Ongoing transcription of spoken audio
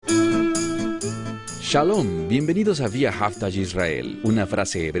Shalom, bienvenidos a Via Haftaj Israel, una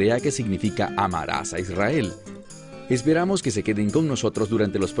frase hebrea que significa amarás a Israel. Esperamos que se queden con nosotros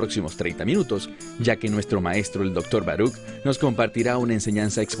durante los próximos 30 minutos, ya que nuestro maestro, el Dr. Baruch, nos compartirá una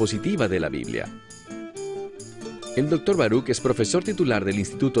enseñanza expositiva de la Biblia. El Dr. Baruch es profesor titular del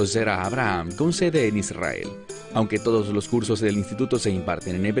Instituto Zera Abraham, con sede en Israel. Aunque todos los cursos del instituto se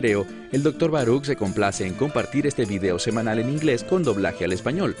imparten en hebreo, el Dr. Baruch se complace en compartir este video semanal en inglés con doblaje al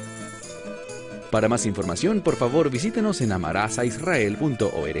español. Para más información, por favor, visítenos en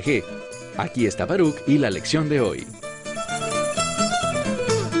amarazaisrael.org. Aquí está Baruch y la lección de hoy.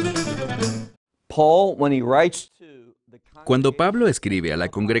 Cuando Pablo escribe a la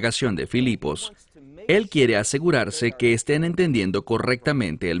congregación de Filipos, él quiere asegurarse que estén entendiendo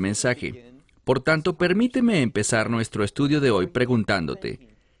correctamente el mensaje. Por tanto, permíteme empezar nuestro estudio de hoy preguntándote,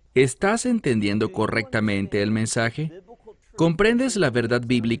 ¿estás entendiendo correctamente el mensaje? ¿Comprendes la verdad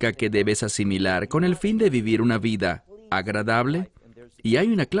bíblica que debes asimilar con el fin de vivir una vida agradable? Y hay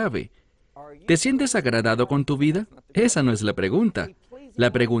una clave. ¿Te sientes agradado con tu vida? Esa no es la pregunta.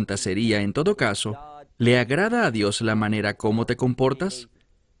 La pregunta sería, en todo caso, ¿le agrada a Dios la manera como te comportas?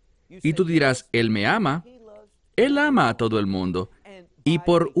 Y tú dirás, Él me ama. Él ama a todo el mundo. Y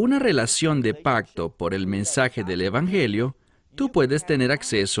por una relación de pacto por el mensaje del Evangelio, tú puedes tener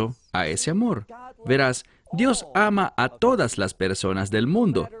acceso a ese amor. Verás, Dios ama a todas las personas del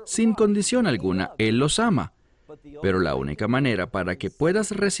mundo, sin condición alguna, Él los ama. Pero la única manera para que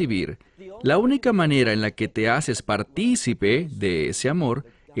puedas recibir, la única manera en la que te haces partícipe de ese amor,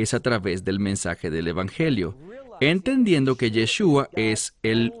 es a través del mensaje del Evangelio, entendiendo que Yeshua es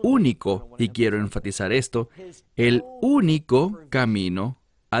el único, y quiero enfatizar esto, el único camino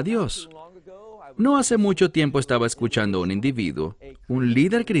a Dios. No hace mucho tiempo estaba escuchando a un individuo, un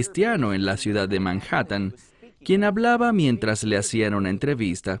líder cristiano en la ciudad de Manhattan, quien hablaba mientras le hacían una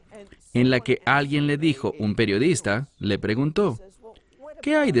entrevista, en la que alguien le dijo, un periodista, le preguntó,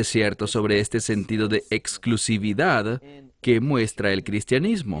 ¿qué hay de cierto sobre este sentido de exclusividad que muestra el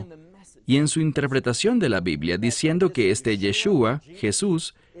cristianismo? Y en su interpretación de la Biblia, diciendo que este Yeshua,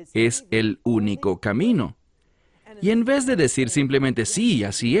 Jesús, es el único camino. Y en vez de decir simplemente, sí,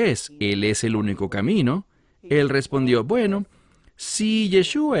 así es, Él es el único camino, él respondió, bueno, si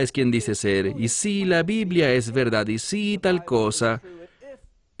Yeshua es quien dice ser, y si la Biblia es verdad, y si tal cosa,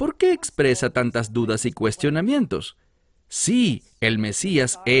 ¿por qué expresa tantas dudas y cuestionamientos? Sí, el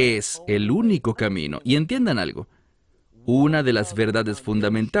Mesías es el único camino. Y entiendan algo, una de las verdades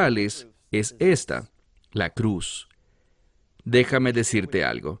fundamentales es esta, la cruz. Déjame decirte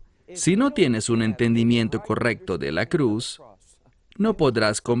algo. Si no tienes un entendimiento correcto de la cruz, no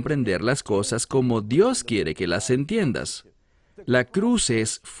podrás comprender las cosas como Dios quiere que las entiendas. La cruz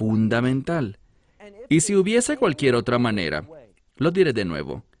es fundamental. Y si hubiese cualquier otra manera, lo diré de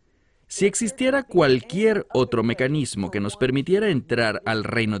nuevo, si existiera cualquier otro mecanismo que nos permitiera entrar al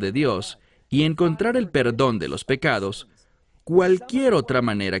reino de Dios y encontrar el perdón de los pecados, cualquier otra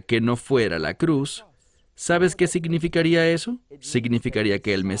manera que no fuera la cruz, ¿sabes qué significaría eso? Significaría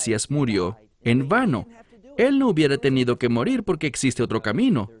que el Mesías murió en vano. Él no hubiera tenido que morir porque existe otro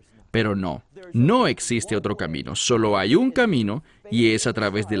camino. Pero no, no existe otro camino. Solo hay un camino y es a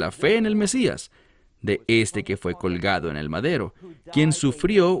través de la fe en el Mesías, de este que fue colgado en el madero, quien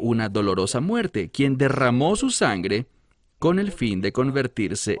sufrió una dolorosa muerte, quien derramó su sangre con el fin de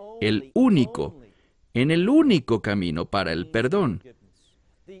convertirse en el único camino para el perdón.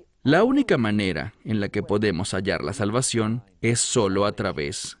 La única manera en la que podemos hallar la salvación es solo a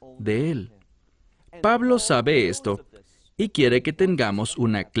través de Él. Pablo sabe esto y quiere que tengamos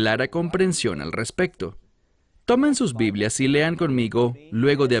una clara comprensión al respecto. Tomen sus Biblias y lean conmigo,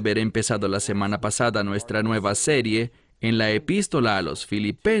 luego de haber empezado la semana pasada nuestra nueva serie en la epístola a los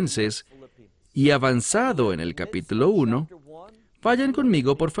Filipenses y avanzado en el capítulo 1, vayan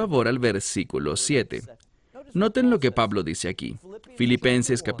conmigo por favor al versículo 7. Noten lo que Pablo dice aquí.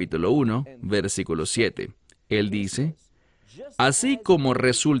 Filipenses capítulo 1, versículo 7. Él dice, así como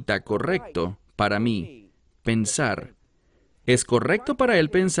resulta correcto para mí pensar, es correcto para él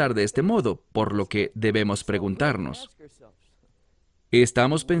pensar de este modo, por lo que debemos preguntarnos,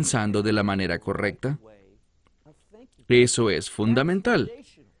 ¿estamos pensando de la manera correcta? Eso es fundamental.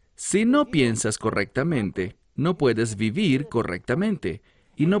 Si no piensas correctamente, no puedes vivir correctamente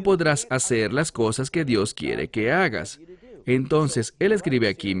y no podrás hacer las cosas que Dios quiere que hagas. Entonces, él escribe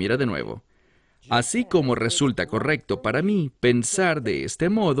aquí, mira de nuevo, así como resulta correcto para mí pensar de este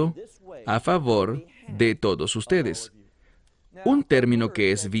modo a favor de todos ustedes. Un término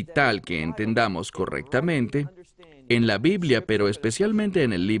que es vital que entendamos correctamente en la Biblia, pero especialmente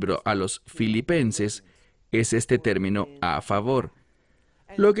en el libro a los Filipenses, es este término a favor.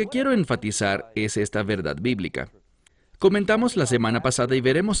 Lo que quiero enfatizar es esta verdad bíblica. Comentamos la semana pasada y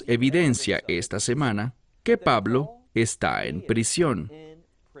veremos evidencia esta semana que Pablo está en prisión.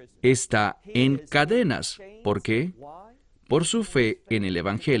 Está en cadenas. ¿Por qué? Por su fe en el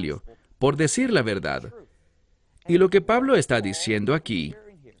Evangelio, por decir la verdad. Y lo que Pablo está diciendo aquí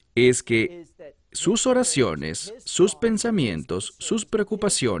es que sus oraciones, sus pensamientos, sus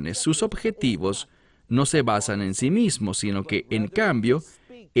preocupaciones, sus objetivos no se basan en sí mismos, sino que, en cambio,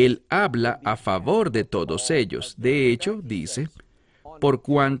 él habla a favor de todos ellos. De hecho, dice, por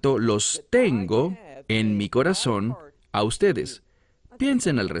cuanto los tengo en mi corazón a ustedes.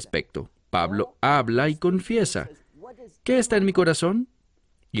 Piensen al respecto. Pablo habla y confiesa. ¿Qué está en mi corazón?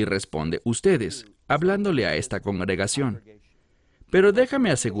 Y responde, ustedes, hablándole a esta congregación. Pero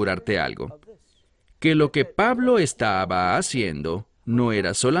déjame asegurarte algo, que lo que Pablo estaba haciendo no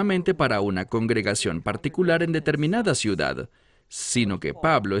era solamente para una congregación particular en determinada ciudad, sino que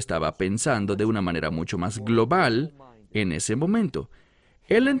Pablo estaba pensando de una manera mucho más global en ese momento.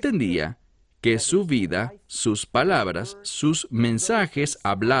 Él entendía que su vida, sus palabras, sus mensajes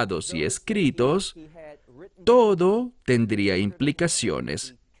hablados y escritos, todo tendría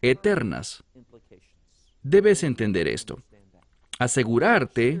implicaciones eternas. Debes entender esto.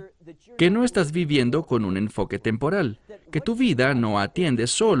 Asegurarte que no estás viviendo con un enfoque temporal, que tu vida no atiende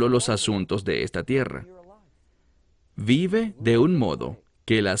solo los asuntos de esta tierra. Vive de un modo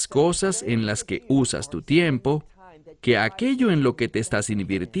que las cosas en las que usas tu tiempo, que aquello en lo que te estás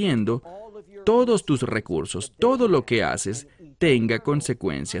invirtiendo, todos tus recursos, todo lo que haces, tenga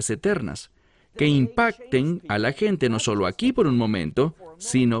consecuencias eternas, que impacten a la gente no solo aquí por un momento,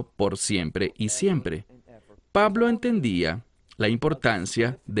 sino por siempre y siempre. Pablo entendía la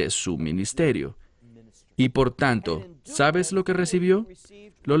importancia de su ministerio. Y por tanto, ¿sabes lo que recibió?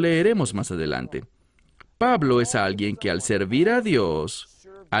 Lo leeremos más adelante. Pablo es alguien que al servir a Dios,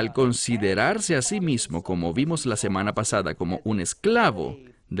 al considerarse a sí mismo, como vimos la semana pasada, como un esclavo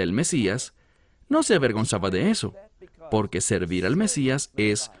del Mesías, no se avergonzaba de eso, porque servir al Mesías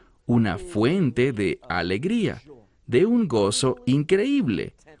es una fuente de alegría, de un gozo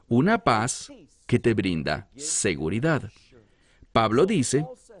increíble, una paz que te brinda seguridad. Pablo dice,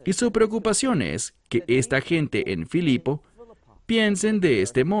 y su preocupación es que esta gente en Filipo piensen de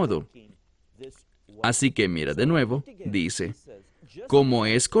este modo. Así que mira de nuevo, dice, como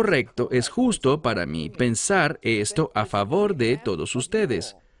es correcto, es justo para mí pensar esto a favor de todos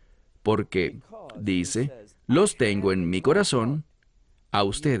ustedes, porque, dice, los tengo en mi corazón a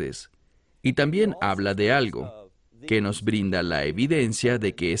ustedes. Y también habla de algo que nos brinda la evidencia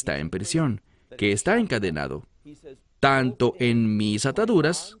de que está en prisión, que está encadenado, tanto en mis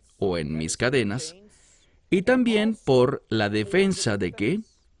ataduras o en mis cadenas, y también por la defensa de que,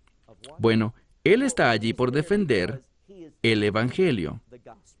 bueno, él está allí por defender el Evangelio.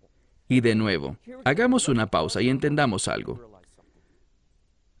 Y de nuevo, hagamos una pausa y entendamos algo.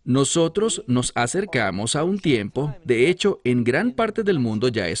 Nosotros nos acercamos a un tiempo, de hecho, en gran parte del mundo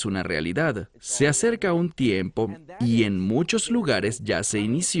ya es una realidad. Se acerca un tiempo, y en muchos lugares ya se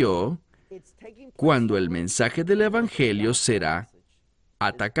inició, cuando el mensaje del Evangelio será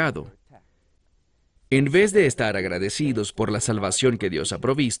atacado. En vez de estar agradecidos por la salvación que Dios ha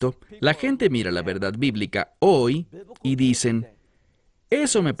provisto, la gente mira la verdad bíblica hoy y dicen,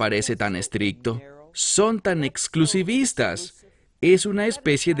 eso me parece tan estricto, son tan exclusivistas, es una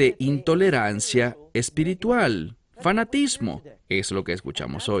especie de intolerancia espiritual, fanatismo, es lo que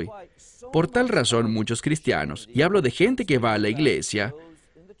escuchamos hoy. Por tal razón, muchos cristianos, y hablo de gente que va a la iglesia,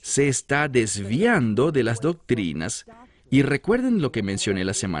 se está desviando de las doctrinas, y recuerden lo que mencioné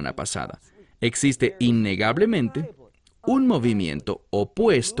la semana pasada. Existe innegablemente un movimiento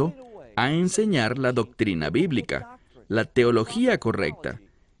opuesto a enseñar la doctrina bíblica, la teología correcta,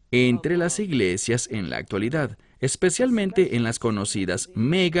 entre las iglesias en la actualidad, especialmente en las conocidas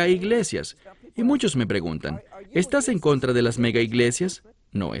mega iglesias. Y muchos me preguntan, ¿estás en contra de las mega iglesias?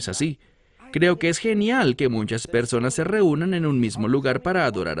 No es así. Creo que es genial que muchas personas se reúnan en un mismo lugar para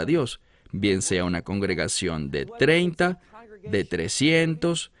adorar a Dios, bien sea una congregación de 30, de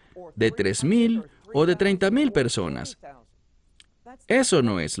 300, de 3,000 o de 30,000 personas. Eso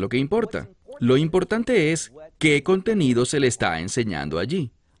no es lo que importa. Lo importante es qué contenido se le está enseñando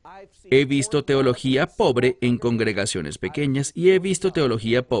allí. He visto teología pobre en congregaciones pequeñas y he visto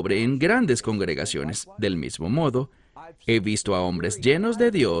teología pobre en grandes congregaciones. Del mismo modo, he visto a hombres llenos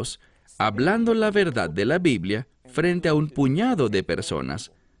de Dios hablando la verdad de la Biblia frente a un puñado de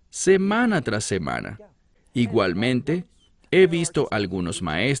personas, semana tras semana. Igualmente, he visto algunos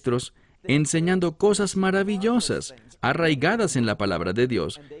maestros enseñando cosas maravillosas, arraigadas en la palabra de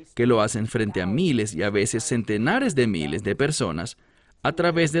Dios, que lo hacen frente a miles y a veces centenares de miles de personas, a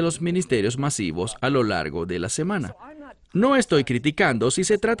través de los ministerios masivos a lo largo de la semana. No estoy criticando si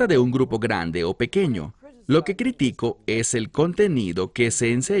se trata de un grupo grande o pequeño. Lo que critico es el contenido que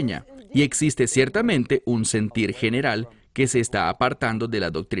se enseña, y existe ciertamente un sentir general que se está apartando de la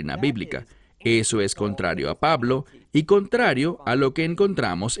doctrina bíblica. Eso es contrario a Pablo y contrario a lo que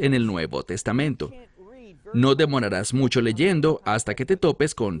encontramos en el Nuevo Testamento. No demorarás mucho leyendo hasta que te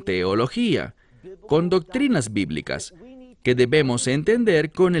topes con teología, con doctrinas bíblicas, que debemos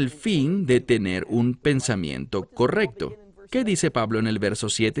entender con el fin de tener un pensamiento correcto. ¿Qué dice Pablo en el verso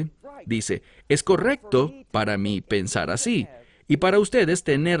 7? Dice, es correcto para mí pensar así, y para ustedes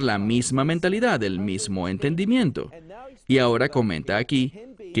tener la misma mentalidad, el mismo entendimiento. Y ahora comenta aquí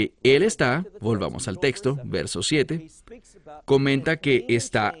que él está, volvamos al texto, verso 7, comenta que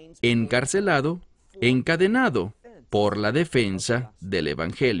está encarcelado, encadenado por la defensa del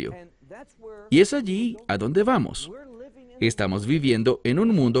Evangelio. Y es allí a donde vamos. Estamos viviendo en un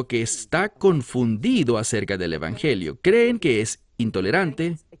mundo que está confundido acerca del Evangelio. Creen que es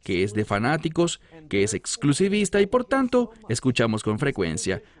intolerante, que es de fanáticos, que es exclusivista y por tanto escuchamos con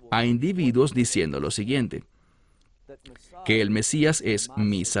frecuencia a individuos diciendo lo siguiente, que el Mesías es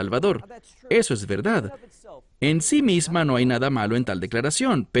mi Salvador. Eso es verdad. En sí misma no hay nada malo en tal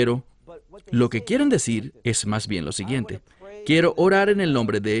declaración, pero lo que quieren decir es más bien lo siguiente. Quiero orar en el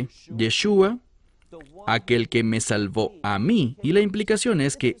nombre de Yeshua, aquel que me salvó a mí. Y la implicación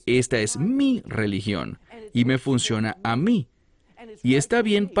es que esta es mi religión y me funciona a mí. Y está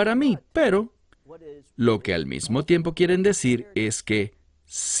bien para mí, pero lo que al mismo tiempo quieren decir es que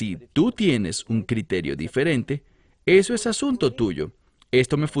si tú tienes un criterio diferente, eso es asunto tuyo.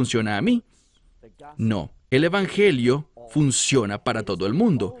 Esto me funciona a mí. No, el Evangelio funciona para todo el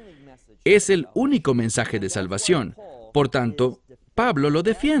mundo. Es el único mensaje de salvación. Por tanto, Pablo lo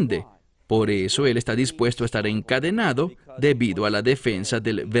defiende. Por eso él está dispuesto a estar encadenado debido a la defensa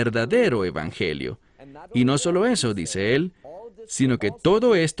del verdadero Evangelio. Y no solo eso, dice él, sino que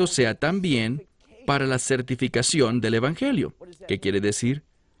todo esto sea también para la certificación del Evangelio. ¿Qué quiere decir?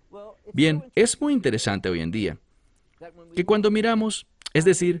 Bien, es muy interesante hoy en día que cuando miramos, es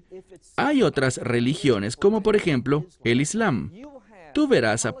decir, hay otras religiones, como por ejemplo el Islam. Tú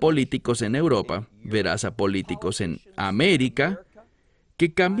verás a políticos en Europa, verás a políticos en América,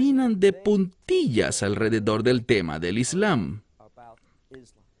 que caminan de puntillas alrededor del tema del Islam.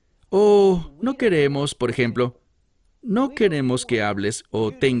 O no queremos, por ejemplo, no queremos que hables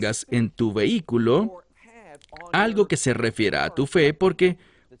o tengas en tu vehículo algo que se refiera a tu fe porque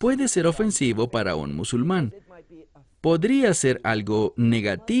puede ser ofensivo para un musulmán. Podría ser algo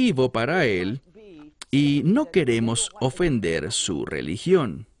negativo para él y no queremos ofender su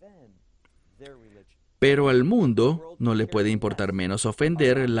religión. Pero al mundo no le puede importar menos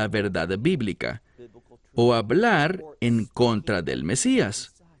ofender la verdad bíblica o hablar en contra del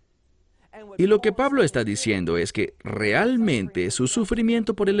Mesías. Y lo que Pablo está diciendo es que realmente su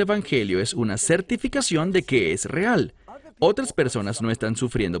sufrimiento por el Evangelio es una certificación de que es real. Otras personas no están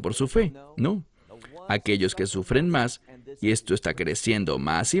sufriendo por su fe, no. Aquellos que sufren más, y esto está creciendo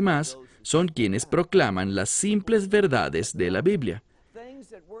más y más, son quienes proclaman las simples verdades de la Biblia.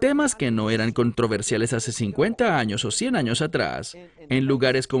 Temas que no eran controversiales hace 50 años o 100 años atrás, en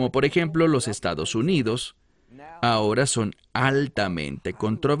lugares como por ejemplo los Estados Unidos, ahora son altamente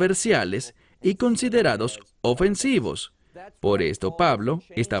controversiales y considerados ofensivos. Por esto Pablo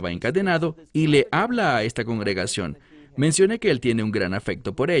estaba encadenado y le habla a esta congregación. Mencioné que él tiene un gran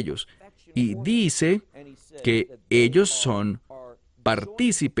afecto por ellos y dice que ellos son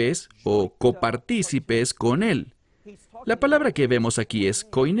partícipes o copartícipes con él. La palabra que vemos aquí es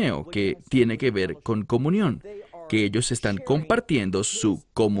koineo, que tiene que ver con comunión, que ellos están compartiendo su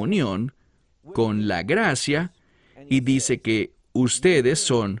comunión con la gracia y dice que ustedes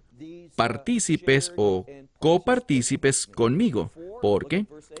son partícipes o copartícipes conmigo. ¿Por qué?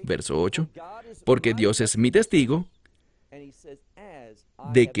 Verso 8. Porque Dios es mi testigo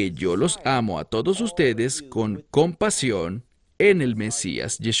de que yo los amo a todos ustedes con compasión en el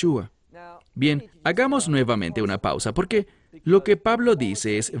Mesías Yeshua. Bien, hagamos nuevamente una pausa, porque lo que Pablo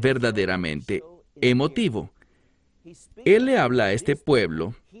dice es verdaderamente emotivo. Él le habla a este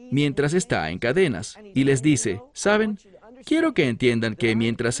pueblo mientras está en cadenas y les dice, ¿saben? Quiero que entiendan que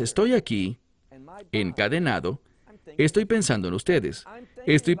mientras estoy aquí, encadenado, estoy pensando en ustedes.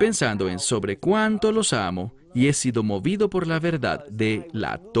 Estoy pensando en sobre cuánto los amo y he sido movido por la verdad de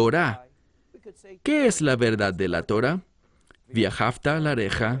la Torá. ¿Qué es la verdad de la Torá? Viajafta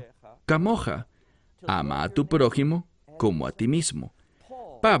lareja camoja. Ama a tu prójimo como a ti mismo.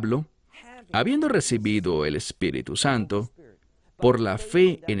 Pablo, habiendo recibido el Espíritu Santo, por la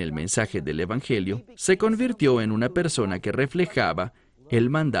fe en el mensaje del Evangelio, se convirtió en una persona que reflejaba el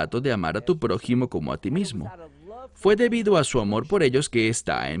mandato de amar a tu prójimo como a ti mismo. Fue debido a su amor por ellos que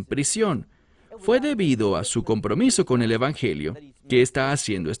está en prisión. Fue debido a su compromiso con el Evangelio que está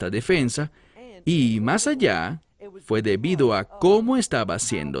haciendo esta defensa. Y más allá, fue debido a cómo estaba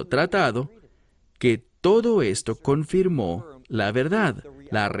siendo tratado que todo esto confirmó la verdad,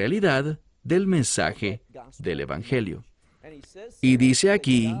 la realidad del mensaje del Evangelio. Y dice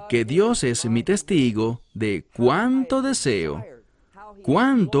aquí que Dios es mi testigo de cuánto deseo,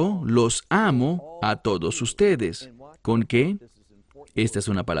 cuánto los amo a todos ustedes. ¿Con qué? Esta es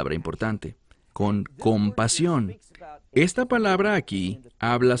una palabra importante. Con compasión. Esta palabra aquí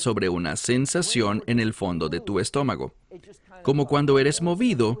habla sobre una sensación en el fondo de tu estómago, como cuando eres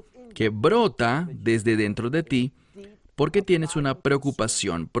movido, que brota desde dentro de ti, porque tienes una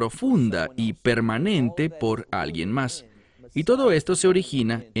preocupación profunda y permanente por alguien más. Y todo esto se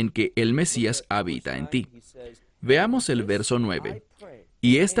origina en que el Mesías habita en ti. Veamos el verso 9.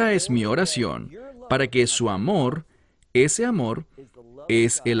 Y esta es mi oración, para que su amor, ese amor,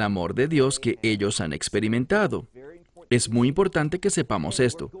 es el amor de Dios que ellos han experimentado. Es muy importante que sepamos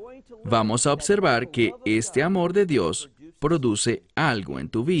esto. Vamos a observar que este amor de Dios produce algo en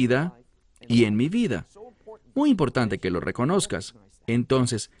tu vida y en mi vida. Muy importante que lo reconozcas.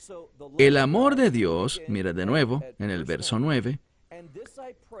 Entonces, el amor de Dios, mira de nuevo en el verso 9,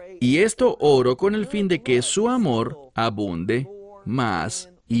 y esto oro con el fin de que su amor abunde más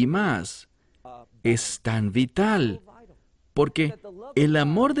y más. Es tan vital, porque el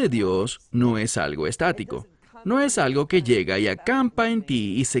amor de Dios no es algo estático. No es algo que llega y acampa en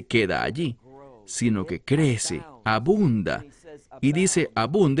ti y se queda allí, sino que crece, abunda, y dice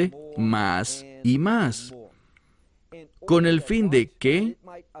abunde más y más, con el fin de que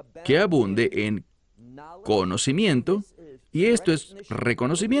abunde en conocimiento, y esto es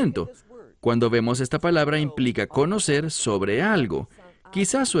reconocimiento. Cuando vemos esta palabra implica conocer sobre algo.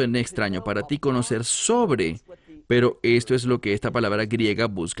 Quizás suene extraño para ti conocer sobre, pero esto es lo que esta palabra griega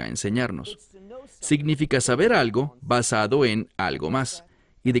busca enseñarnos. Significa saber algo basado en algo más.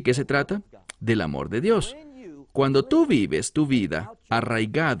 ¿Y de qué se trata? Del amor de Dios. Cuando tú vives tu vida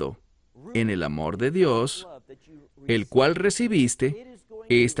arraigado en el amor de Dios, el cual recibiste,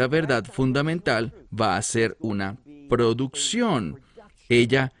 esta verdad fundamental va a ser una producción.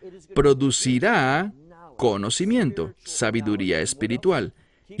 Ella producirá conocimiento, sabiduría espiritual.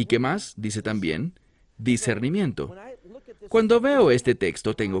 ¿Y qué más? Dice también, discernimiento. Cuando veo este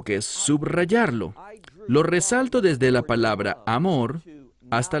texto tengo que subrayarlo. Lo resalto desde la palabra amor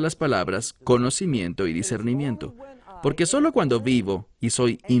hasta las palabras conocimiento y discernimiento. Porque solo cuando vivo y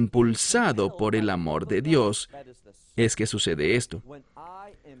soy impulsado por el amor de Dios es que sucede esto.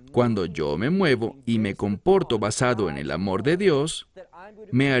 Cuando yo me muevo y me comporto basado en el amor de Dios,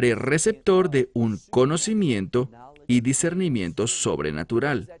 me haré receptor de un conocimiento y discernimiento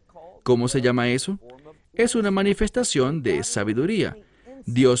sobrenatural. ¿Cómo se llama eso? Es una manifestación de sabiduría.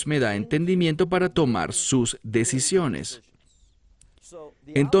 Dios me da entendimiento para tomar sus decisiones.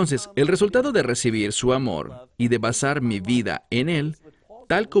 Entonces, el resultado de recibir su amor y de basar mi vida en Él,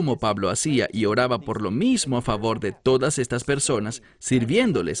 tal como Pablo hacía y oraba por lo mismo a favor de todas estas personas,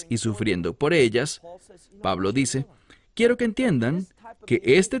 sirviéndoles y sufriendo por ellas, Pablo dice, quiero que entiendan que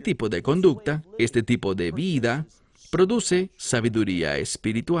este tipo de conducta, este tipo de vida, produce sabiduría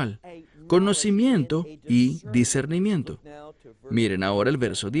espiritual, conocimiento y discernimiento. Miren ahora el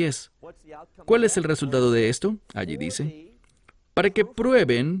verso 10. ¿Cuál es el resultado de esto? Allí dice, para que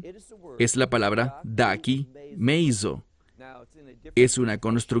prueben, es la palabra daki meizo. Es una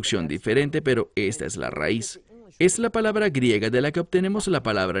construcción diferente, pero esta es la raíz. Es la palabra griega de la que obtenemos la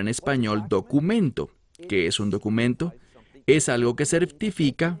palabra en español documento. ¿Qué es un documento? Es algo que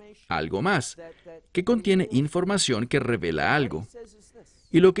certifica algo más, que contiene información que revela algo.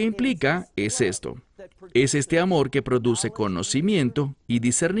 Y lo que implica es esto. Es este amor que produce conocimiento y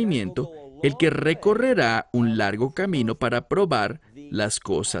discernimiento, el que recorrerá un largo camino para probar las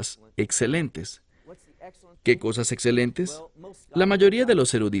cosas excelentes. ¿Qué cosas excelentes? La mayoría de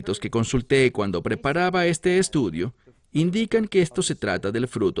los eruditos que consulté cuando preparaba este estudio indican que esto se trata del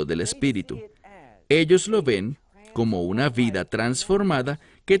fruto del Espíritu. Ellos lo ven como una vida transformada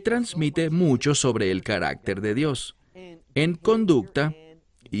que transmite mucho sobre el carácter de Dios, en conducta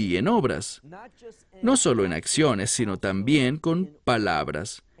y en obras, no solo en acciones, sino también con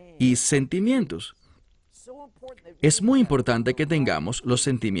palabras y sentimientos. Es muy importante que tengamos los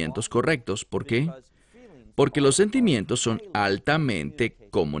sentimientos correctos. ¿Por qué? Porque los sentimientos son altamente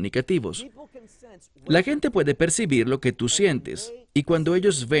comunicativos. La gente puede percibir lo que tú sientes, y cuando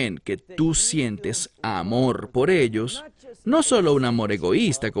ellos ven que tú sientes amor por ellos, no solo un amor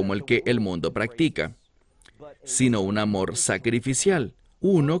egoísta como el que el mundo practica, sino un amor sacrificial,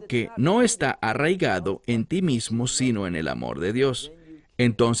 uno que no está arraigado en ti mismo, sino en el amor de Dios.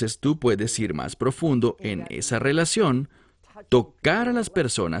 Entonces tú puedes ir más profundo en esa relación, tocar a las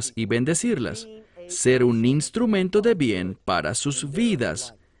personas y bendecirlas, ser un instrumento de bien para sus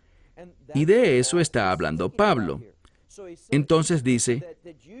vidas. Y de eso está hablando Pablo. Entonces dice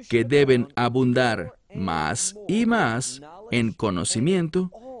que deben abundar más y más en conocimiento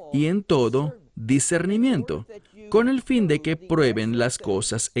y en todo discernimiento, con el fin de que prueben las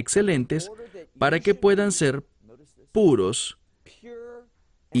cosas excelentes para que puedan ser puros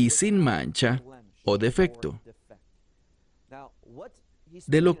y sin mancha o defecto.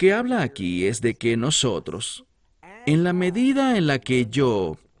 De lo que habla aquí es de que nosotros, en la medida en la que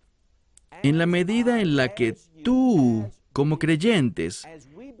tú, como creyentes,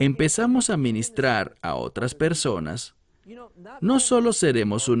 empezamos a ministrar a otras personas, no solo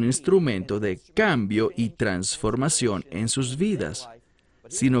seremos un instrumento de cambio y transformación en sus vidas,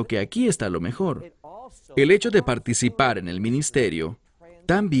 sino que aquí está lo mejor. El hecho de participar en el ministerio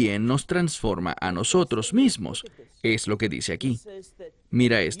también nos transforma a nosotros mismos. Es lo que dice aquí.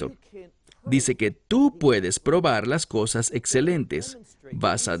 Mira esto. Dice que tú puedes probar las cosas excelentes.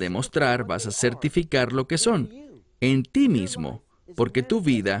 Vas a demostrar, vas a certificar lo que son en ti mismo, porque tu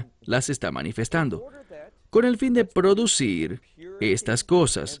vida las está manifestando, con el fin de producir estas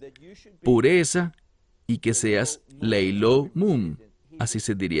cosas, pureza y que seas leilo mum, así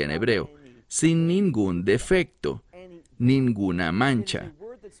se diría en hebreo, sin ningún defecto, ninguna mancha.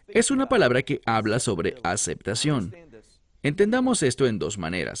 Es una palabra que habla sobre aceptación. Entendamos esto en dos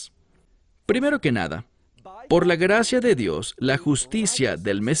maneras. Primero que nada, por la gracia de Dios, la justicia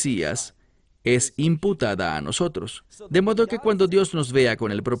del Mesías es imputada a nosotros. De modo que cuando Dios nos vea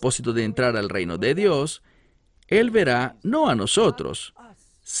con el propósito de entrar al reino de Dios, Él verá no a nosotros,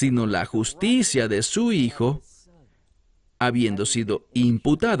 sino la justicia de su Hijo habiendo sido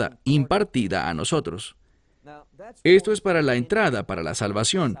imputada, impartida a nosotros. Esto es para la entrada, para la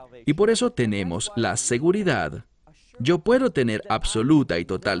salvación, y por eso tenemos la seguridad. Yo puedo tener absoluta y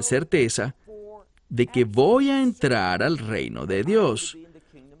total certeza de que voy a entrar al reino de Dios,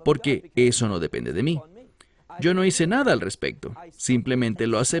 porque eso no depende de mí. Yo no hice nada al respecto, simplemente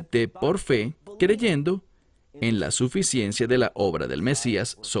lo acepté por fe, creyendo en la suficiencia de la obra del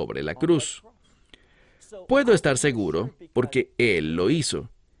Mesías sobre la cruz. Puedo estar seguro porque Él lo hizo,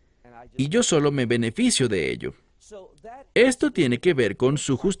 y yo solo me beneficio de ello. Esto tiene que ver con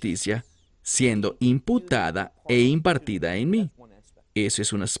su justicia siendo imputada e impartida en mí. Ese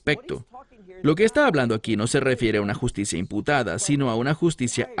es un aspecto. Lo que está hablando aquí no se refiere a una justicia imputada, sino a una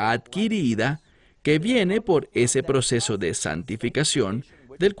justicia adquirida que viene por ese proceso de santificación,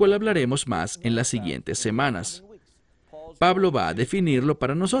 del cual hablaremos más en las siguientes semanas. Pablo va a definirlo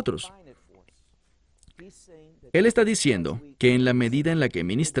para nosotros. Él está diciendo que en la medida en la que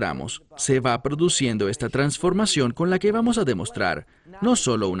ministramos, se va produciendo esta transformación con la que vamos a demostrar no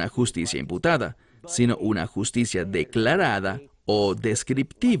solo una justicia imputada, sino una justicia declarada o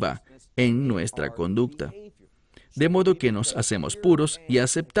descriptiva en nuestra conducta. De modo que nos hacemos puros y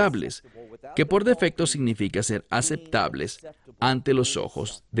aceptables, que por defecto significa ser aceptables ante los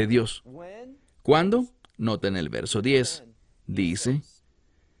ojos de Dios. ¿Cuándo? Noten el verso 10. Dice,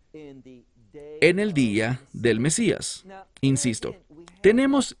 en el día del Mesías. Insisto,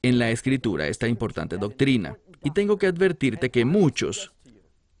 tenemos en la Escritura esta importante doctrina, y tengo que advertirte que muchos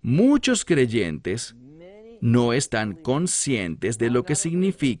creyentes no están conscientes de lo que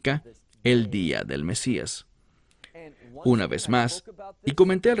significa el día del Mesías. Una vez más, y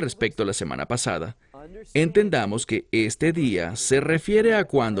comenté al respecto la semana pasada, entendamos que este día se refiere a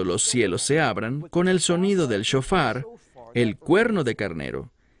cuando los cielos se abran con el sonido del shofar, el cuerno de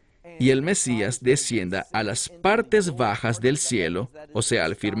carnero, y el Mesías descienda a las partes bajas del cielo, o sea,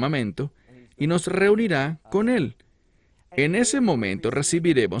 al firmamento, y nos reunirá con Él. En ese momento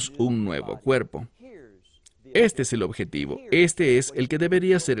recibiremos un nuevo cuerpo. Este es el objetivo, este es el que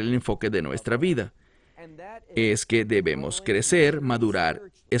debería ser el enfoque de nuestra vida. Es que debemos crecer, madurar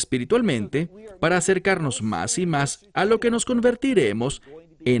espiritualmente para acercarnos más y más a lo que nos convertiremos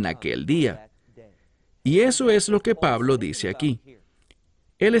en aquel día. Y eso es lo que Pablo dice aquí.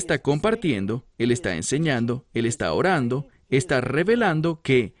 Él está compartiendo, Él está enseñando, Él está orando, está revelando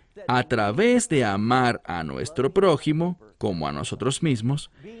que a través de amar a nuestro prójimo, como a nosotros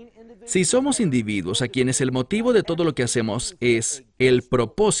mismos, si somos individuos a quienes el motivo de todo lo que hacemos es el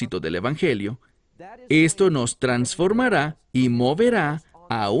propósito del Evangelio, esto nos transformará y moverá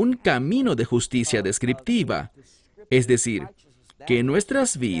a un camino de justicia descriptiva, es decir, que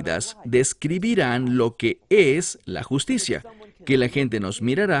nuestras vidas describirán lo que es la justicia, que la gente nos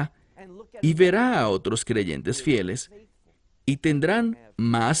mirará y verá a otros creyentes fieles y tendrán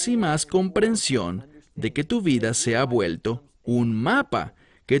más y más comprensión de que tu vida se ha vuelto un mapa,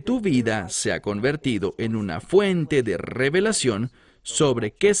 que tu vida se ha convertido en una fuente de revelación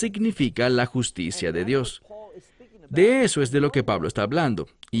sobre qué significa la justicia de Dios. De eso es de lo que Pablo está hablando.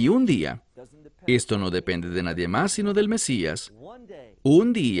 Y un día, esto no depende de nadie más sino del Mesías,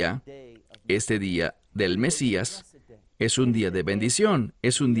 un día, este día del Mesías, es un día de bendición,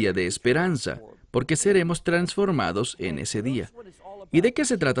 es un día de esperanza, porque seremos transformados en ese día. ¿Y de qué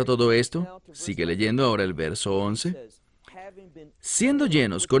se trata todo esto? Sigue leyendo ahora el verso 11. Siendo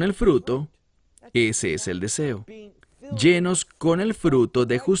llenos con el fruto, ese es el deseo, llenos con el fruto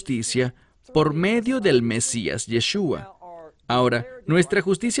de justicia por medio del Mesías Yeshua. Ahora, nuestra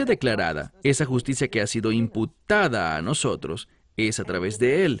justicia declarada, esa justicia que ha sido imputada a nosotros, es a través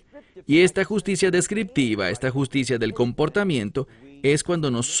de Él. Y esta justicia descriptiva, esta justicia del comportamiento, es cuando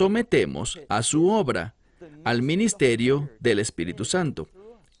nos sometemos a su obra, al ministerio del Espíritu Santo,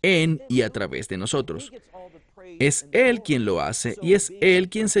 en y a través de nosotros. Es Él quien lo hace y es Él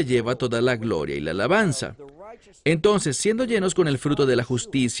quien se lleva toda la gloria y la alabanza. Entonces, siendo llenos con el fruto de la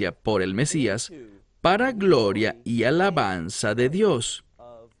justicia por el Mesías, para gloria y alabanza de Dios.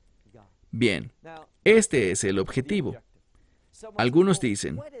 Bien, este es el objetivo. Algunos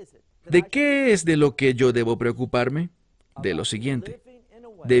dicen, ¿de qué es de lo que yo debo preocuparme? De lo siguiente,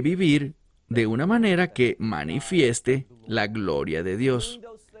 de vivir de una manera que manifieste la gloria de Dios.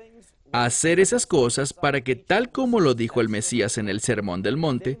 Hacer esas cosas para que, tal como lo dijo el Mesías en el Sermón del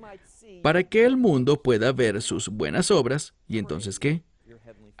Monte, para que el mundo pueda ver sus buenas obras, y entonces ¿qué?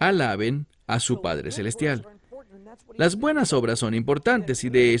 Alaben a su Padre Celestial. Las buenas obras son importantes y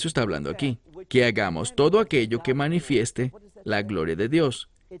de eso está hablando aquí. Que hagamos todo aquello que manifieste la gloria de Dios.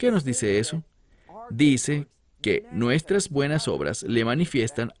 ¿Qué nos dice eso? Dice que nuestras buenas obras le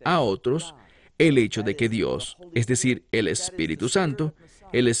manifiestan a otros el hecho de que Dios, es decir, el Espíritu Santo,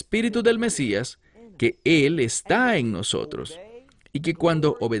 el Espíritu del Mesías, que Él está en nosotros. Y que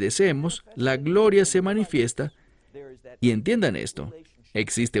cuando obedecemos, la gloria se manifiesta. Y entiendan esto,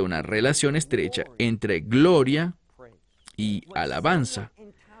 existe una relación estrecha entre gloria y alabanza.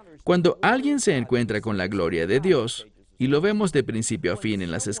 Cuando alguien se encuentra con la gloria de Dios, y lo vemos de principio a fin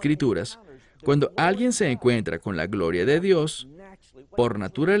en las Escrituras, cuando alguien se encuentra con la gloria de Dios, por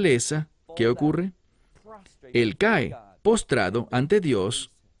naturaleza, ¿qué ocurre? Él cae, postrado ante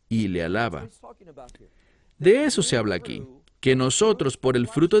Dios, y le alaba. De eso se habla aquí, que nosotros, por el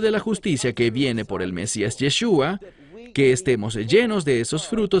fruto de la justicia que viene por el Mesías Yeshua, que estemos llenos de esos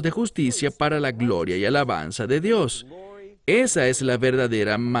frutos de justicia para la gloria y alabanza de Dios. Esa es la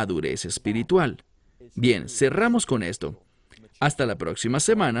verdadera madurez espiritual. Bien, cerramos con esto. Hasta la próxima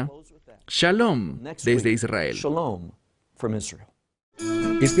semana. Shalom desde Israel. Shalom from Israel.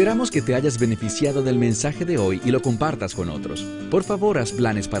 Esperamos que te hayas beneficiado del mensaje de hoy y lo compartas con otros. Por favor, haz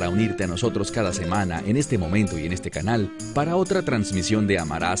planes para unirte a nosotros cada semana en este momento y en este canal para otra transmisión de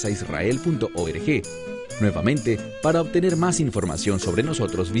amarazaisrael.org. Nuevamente, para obtener más información sobre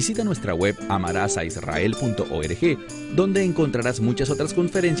nosotros, visita nuestra web amarazaisrael.org, donde encontrarás muchas otras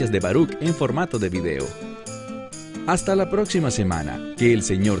conferencias de Baruch en formato de video. Hasta la próxima semana. Que el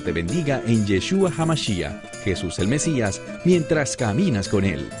Señor te bendiga en Yeshua HaMashiach, Jesús el Mesías, mientras caminas con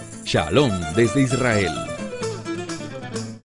Él. Shalom desde Israel.